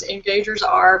who those engagers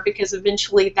are, because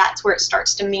eventually that's where it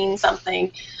starts to mean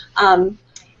something.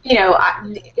 You know,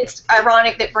 it's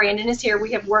ironic that Brandon is here.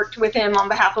 We have worked with him on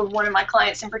behalf of one of my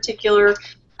clients in particular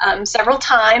several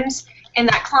times, and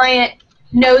that client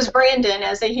knows Brandon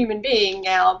as a human being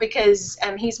now, because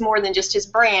he's more than just his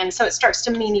brand, so it starts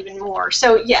to mean even more.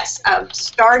 So yes,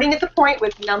 starting at the point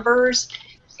with numbers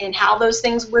and how those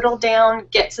things whittle down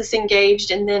gets us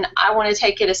engaged, and then I want to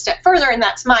take it a step further, and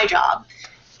that's my job,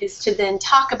 is to then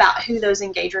talk about who those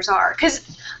engagers are.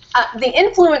 Because the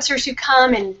influencers who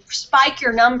come and spike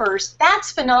your numbers,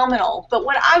 that's phenomenal, but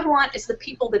what I want is the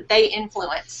people that they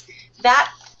influence.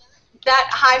 That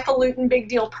highfalutin big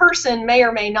deal person may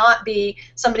or may not be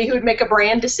somebody who would make a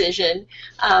brand decision,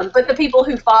 but the people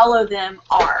who follow them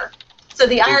are. So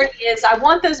the irony is, I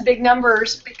want those big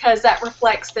numbers because that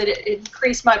reflects that it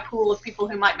increased my pool of people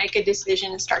who might make a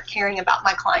decision and start caring about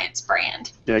my client's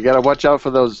brand. Yeah, you got to watch out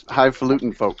for those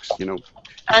highfalutin folks, you know.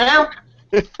 I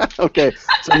know. Okay,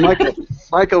 so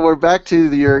Michael, we're back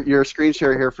to your screen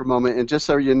share here for a moment, and just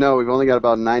so you know, we've only got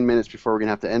about 9 minutes before we're going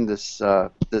to have to end this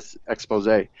this expose.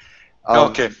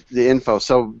 Okay. The info.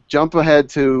 So jump ahead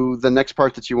to the next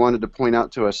part that you wanted to point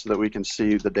out to us so that we can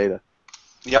see the data.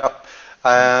 Yep.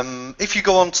 If you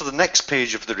go on to the next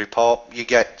page of the report, you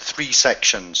get 3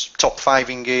 sections: top 5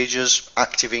 engagers,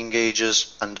 active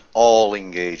engagers, and all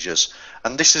engagers.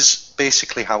 And this is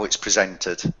basically how it's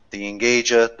presented: the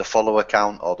engager, the follower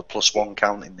count, or the +1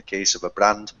 count in the case of a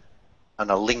brand, and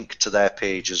a link to their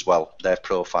page as well, their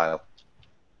profile.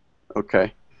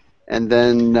 Okay. And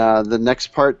then the next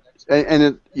part,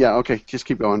 yeah, okay, just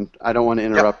keep going. I don't want to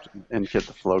interrupt and get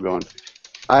the flow going.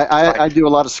 I do a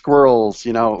lot of squirrels,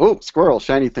 you know. Oh, squirrel,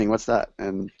 shiny thing, what's that?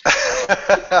 And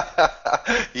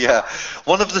yeah,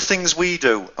 one of the things we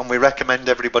do, and we recommend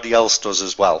everybody else does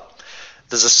as well,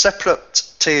 there's a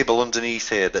separate table underneath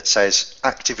here that says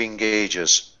active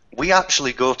engagers. We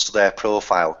actually go to their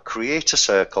profile, create a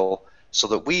circle, so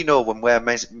that we know when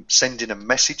we're sending a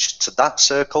message to that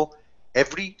circle,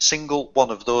 every single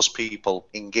one of those people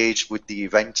engaged with the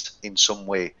event in some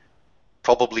way.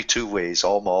 Probably 2 ways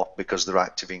or more, because they're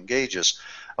active engagers.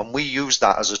 And we use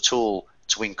that as a tool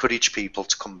to encourage people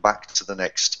to come back to the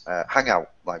next Hangout.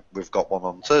 Like we've got one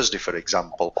on Thursday, for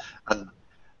example. And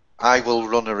I will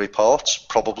run a report,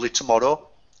 probably tomorrow,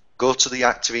 go to the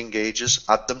active engagers,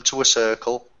 add them to a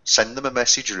circle, send them a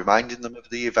message reminding them of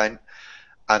the event.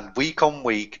 And week on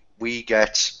week, we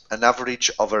get an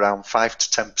average of around 5 to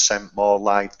 10% more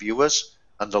live viewers,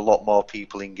 and a lot more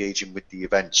people engaging with the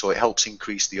event, so it helps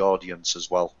increase the audience as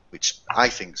well, which I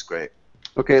think is great.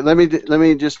 okay, let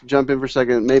me just jump in for a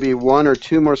second. Maybe 1 or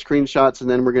 2 more screenshots, and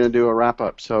then we're going to do a wrap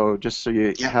up. So just so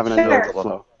you have an idea of the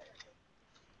flow.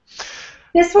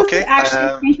 This was actually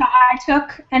a screenshot I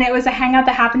took, and it was a Hangout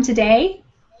that happened today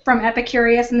from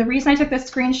Epicurious. And the reason I took this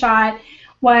screenshot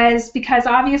was because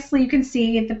obviously you can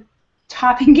see the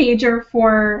top engager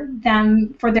for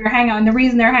them for their Hangout, and the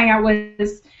reason their Hangout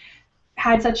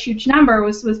had such huge number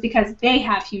was because they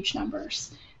have huge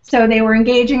numbers. So they were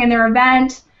engaging in their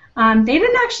event. They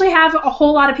didn't actually have a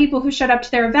whole lot of people who showed up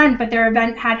to their event, but their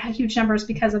event had huge numbers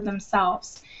because of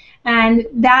themselves. And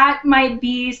that might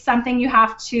be something you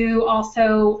have to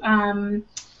also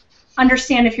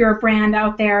understand if you're a brand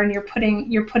out there and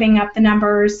you're putting up the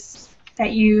numbers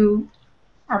that you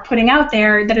are putting out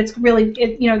there, that it's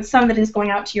really some of it is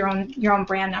going out to your own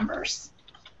brand numbers.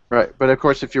 Right, but of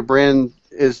course, if your brand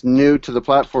is new to the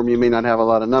platform, you may not have a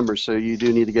lot of numbers, so you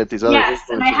do need to get these other. Yes,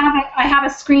 and I have a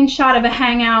screenshot of a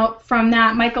Hangout from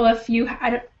that, Michael. If you,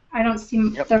 I don't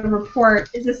see the report.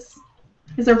 Is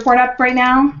the report up right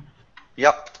now?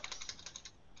 Yep.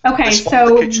 Okay,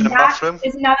 so that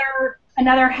is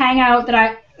another Hangout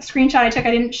screenshot I took.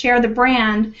 I didn't share the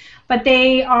brand, but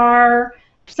they are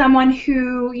someone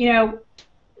who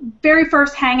very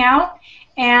first Hangout.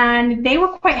 And they were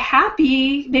quite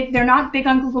happy. They're not big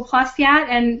on Google Plus yet,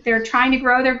 and they're trying to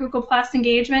grow their Google Plus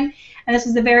engagement. and this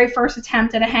was the very first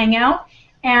attempt at a Hangout.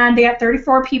 And they got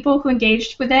 34 people who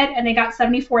engaged with it, and they got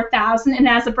 74,000. And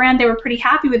as a brand, they were pretty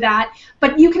happy with that.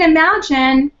 But you can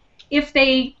imagine if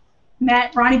they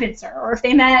met Ronnie Bincer, or if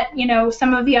they met, you know,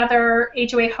 some of the other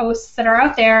HOA hosts that are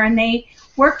out there, and they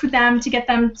worked with them to get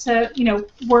them to, you know,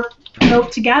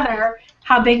 promote together,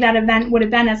 how big that event would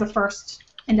have been as a first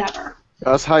endeavor.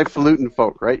 Us highfalutin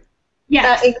folk, right?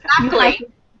 Yes, exactly.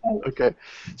 Okay,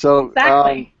 so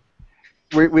Exactly.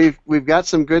 we've got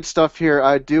some good stuff here.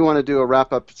 I do want to do a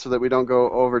wrap up so that we don't go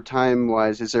over time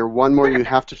wise. Is there one more you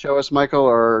have to show us, Michael,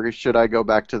 or should I go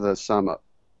back to the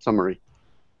summary?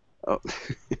 Oh.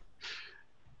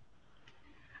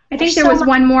 I think there was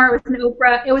one more.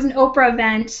 It was an Oprah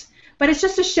event, but it's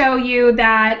just to show you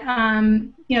that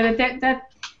you know,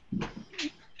 that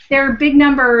there are big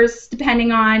numbers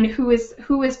depending on who is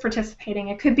participating.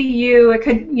 It could be you. It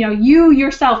could, you know, you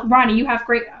yourself, Ronnie. You have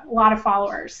a lot of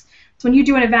followers. So when you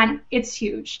do an event, it's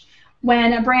huge.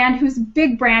 When a brand who's a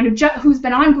big brand who's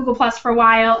been on Google Plus for a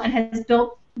while and has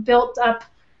built up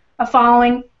a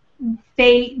following,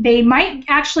 they might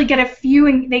actually get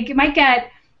they might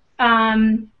get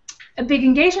a big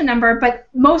engagement number, but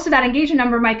most of that engagement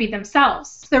number might be themselves.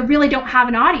 So they really don't have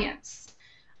an audience.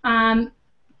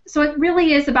 So it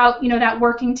really is about, you know, that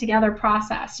working together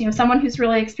process. You know, someone who's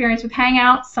really experienced with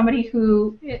Hangouts,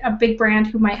 a big brand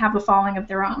who might have a following of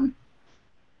their own.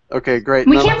 Okay, great.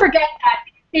 We can't forget that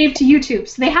it's saved to YouTube.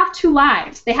 So they have two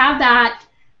lives. They have that,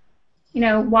 you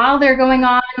know, while they're going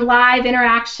on, live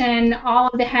interaction, all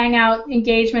of the Hangout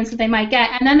engagements that they might get,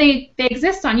 and then they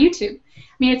exist on YouTube.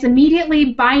 I mean, it's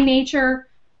immediately by nature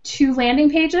two landing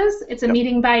pages. It's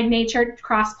immediate by nature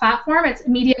cross-platform. It's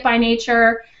immediate by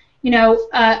nature, you know,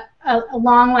 a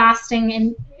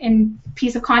long-lasting and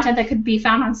piece of content that could be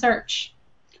found on search.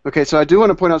 Okay, so I do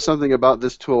want to point out something about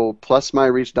this tool,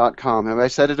 plusmyreach.com. Have I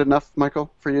said it enough,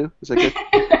 Michael, for you? Is that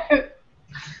good?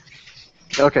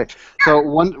 Okay, so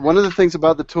one of the things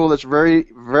about the tool that's very,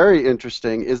 very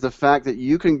interesting is the fact that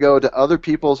you can go to other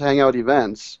people's Hangout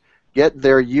events, get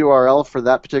their URL for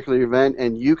that particular event,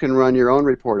 and you can run your own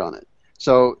report on it.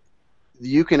 So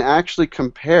you can actually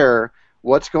compare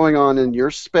what's going on in your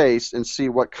space and see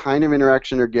what kind of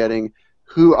interaction they're getting,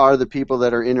 who are the people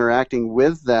that are interacting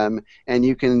with them, and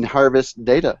you can harvest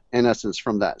data, in essence,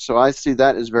 from that. So I see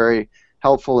that as very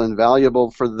helpful and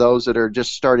valuable for those that are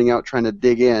just starting out trying to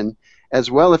dig in. As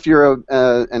well, if you're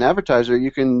an advertiser,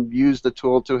 you can use the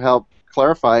tool to help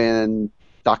clarify and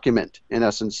document, in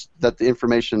essence, that the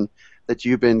information that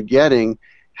you've been getting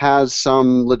has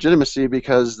some legitimacy,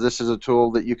 because this is a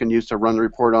tool that you can use to run the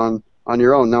report on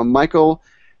your own. Now, Michael,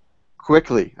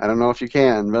 quickly, I don't know if you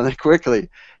can, really quickly,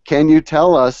 can you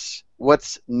tell us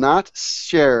what's not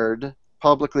shared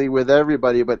publicly with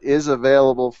everybody but is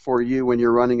available for you when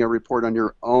you're running a report on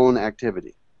your own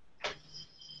activity?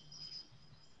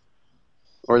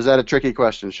 Or is that a tricky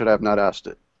question? Should I have not asked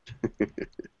it?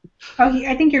 Oh,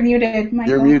 I think you're muted, Michael.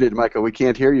 You're muted, Michael. We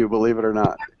can't hear you, believe it or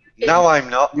not. No, I'm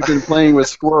not. You've been playing with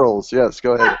squirrels. Yes,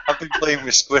 go ahead. I've been playing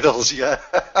with squirrels, yeah.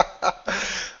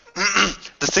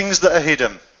 The things that are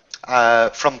hidden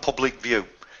from public view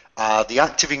are the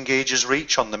active engagers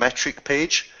reach on the metric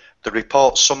page, the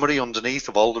report summary underneath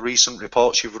of all the recent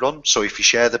reports you've run. So if you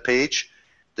share the page,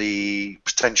 the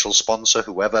potential sponsor,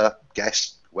 whoever,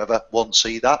 guest, whoever, won't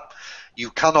see that. You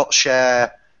cannot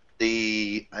share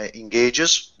the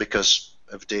engagers because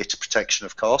of data protection,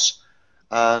 of course.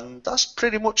 And that's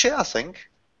pretty much it, I think.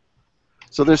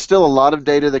 So there's still a lot of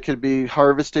data that could be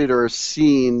harvested or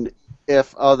seen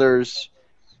if others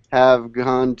have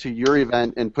gone to your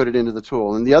event and put it into the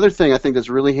tool. And the other thing I think that's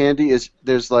really handy is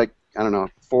there's like, I don't know,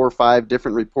 4 or 5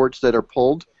 different reports that are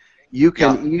pulled. You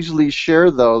can easily share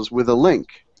those with a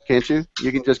link, can't you?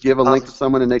 You can just give a link to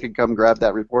someone and they can come grab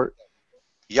that report.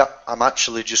 Yep, I'm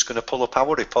actually just going to pull up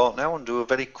our report now and do a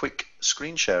very quick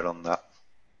screen share on that.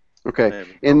 Okay.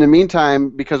 In the meantime,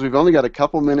 because we've only got a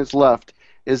couple minutes left,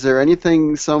 is there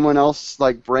anything someone else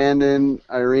like Brandon,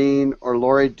 Irene, or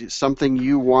Lori, something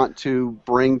you want to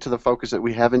bring to the focus that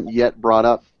we haven't yet brought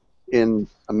up in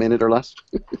a minute or less?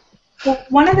 Well,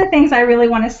 one of the things I really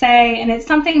want to say, and it's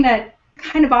something that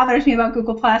kind of bothers me about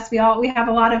Google Plus, we have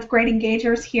a lot of great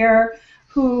engagers here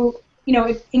who, you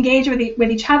know, engage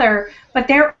with each other, but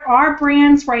there are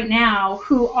brands right now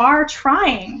who are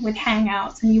trying with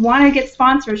Hangouts, and you want to get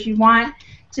sponsors. You want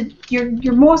to,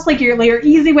 your most likely your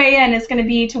easy way in is going to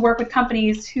be to work with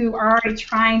companies who are already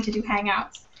trying to do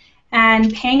Hangouts,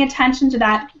 and paying attention to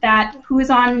that who is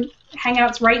on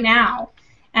Hangouts right now,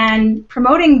 and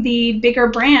promoting the bigger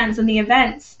brands and the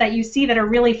events that you see that are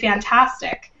really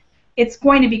fantastic. It's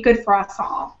going to be good for us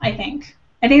all, I think.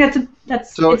 I think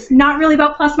that's So it's not really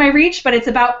about Plus My Reach, but it's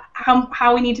about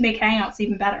how we need to make Hangouts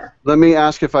even better. let me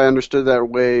ask if I understood that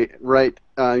right.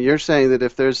 You're saying that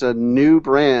if there's a new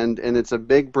brand and it's a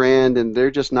big brand and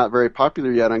they're just not very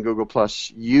popular yet on Google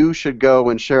Plus, you should go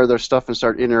and share their stuff and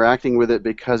start interacting with it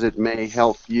because it may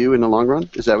help you in the long run.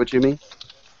 Is that what you mean?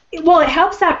 Well, it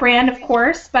helps that brand, of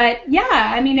course, but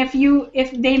yeah, I mean,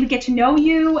 if they get to know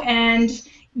you and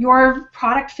your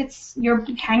product fits, your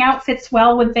Hangout fits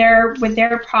well with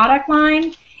their product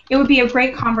line, it would be a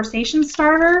great conversation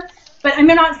starter. But I'm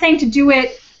not saying to do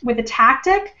it with a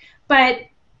tactic, but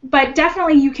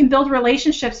definitely you can build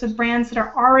relationships with brands that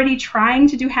are already trying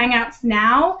to do Hangouts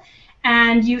now,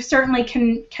 and you certainly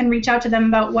can reach out to them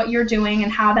about what you're doing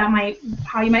and how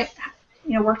you might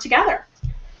work together.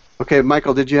 Okay,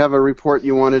 Michael, did you have a report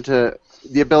you wanted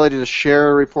the ability to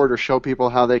share a report or show people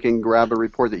how they can grab a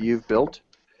report that you've built?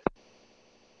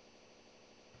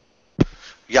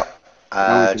 Yep.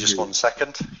 Just 1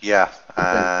 second. Yeah.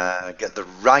 Okay. Get the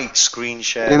right screen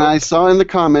share. And I saw in the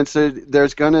comments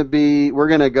that we're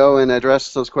going to go and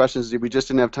address those questions we just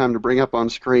didn't have time to bring up on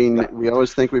screen. Yeah. We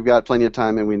always think we've got plenty of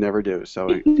time and we never do. So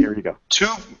here you go.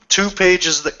 Two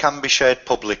pages that can be shared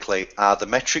publicly are the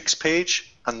metrics page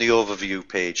and the overview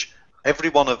page. Every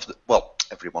one of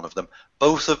them.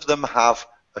 Both of them have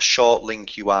a short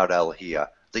link URL here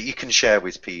that you can share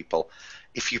with people.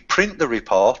 If you print the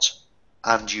report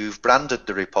and you've branded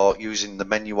the report using the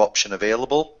menu option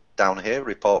available down here,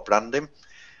 report branding,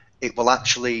 it will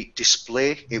actually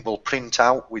display, it will print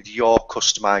out with your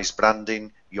customized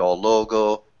branding, your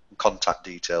logo, and contact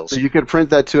details. So you could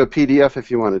print that to a PDF if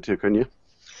you wanted to, couldn't you?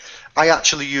 I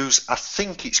actually use, I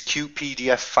think it's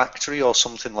QPDF Factory or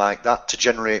something like that to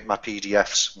generate my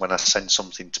PDFs when I send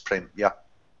something to print, yeah.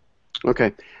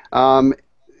 Okay.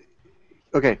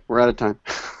 Okay, we're out of time.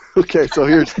 Okay, so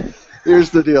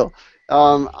here's the deal.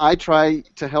 I try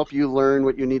to help you learn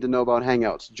what you need to know about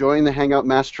Hangouts. Join the Hangout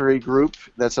Mastery group.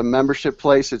 That's a membership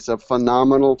place. It's a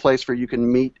phenomenal place where you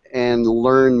can meet and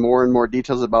learn more and more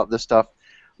details about this stuff.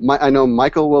 I know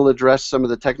Michael will address some of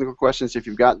the technical questions if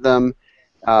you've got them.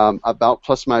 About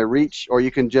Plus My Reach, or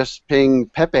you can just ping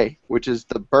Pepe, which is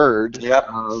the bird, yep.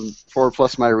 For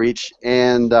Plus My Reach,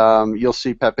 and you'll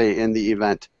see Pepe in the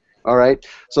event. All right.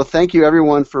 So thank you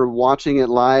everyone for watching it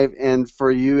live, and for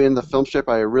you in the film strip,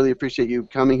 I really appreciate you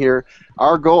coming here.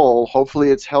 Our goal, hopefully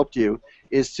it's helped you,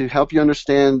 is to help you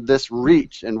understand this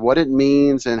reach and what it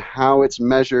means and how it's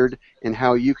measured and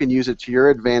how you can use it to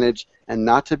your advantage, and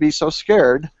not to be so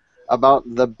scared about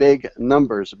the big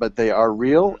numbers, but they are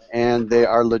real and they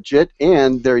are legit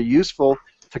and they're useful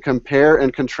to compare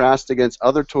and contrast against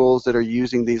other tools that are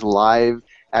using these live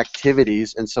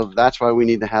activities, and so that's why we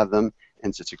need to have them,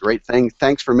 and it's a great thing.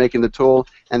 Thanks for making the tool,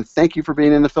 and thank you for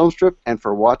being in the film strip and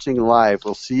for watching live.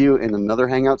 We'll see you in another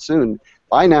Hangout soon.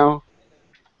 Bye now.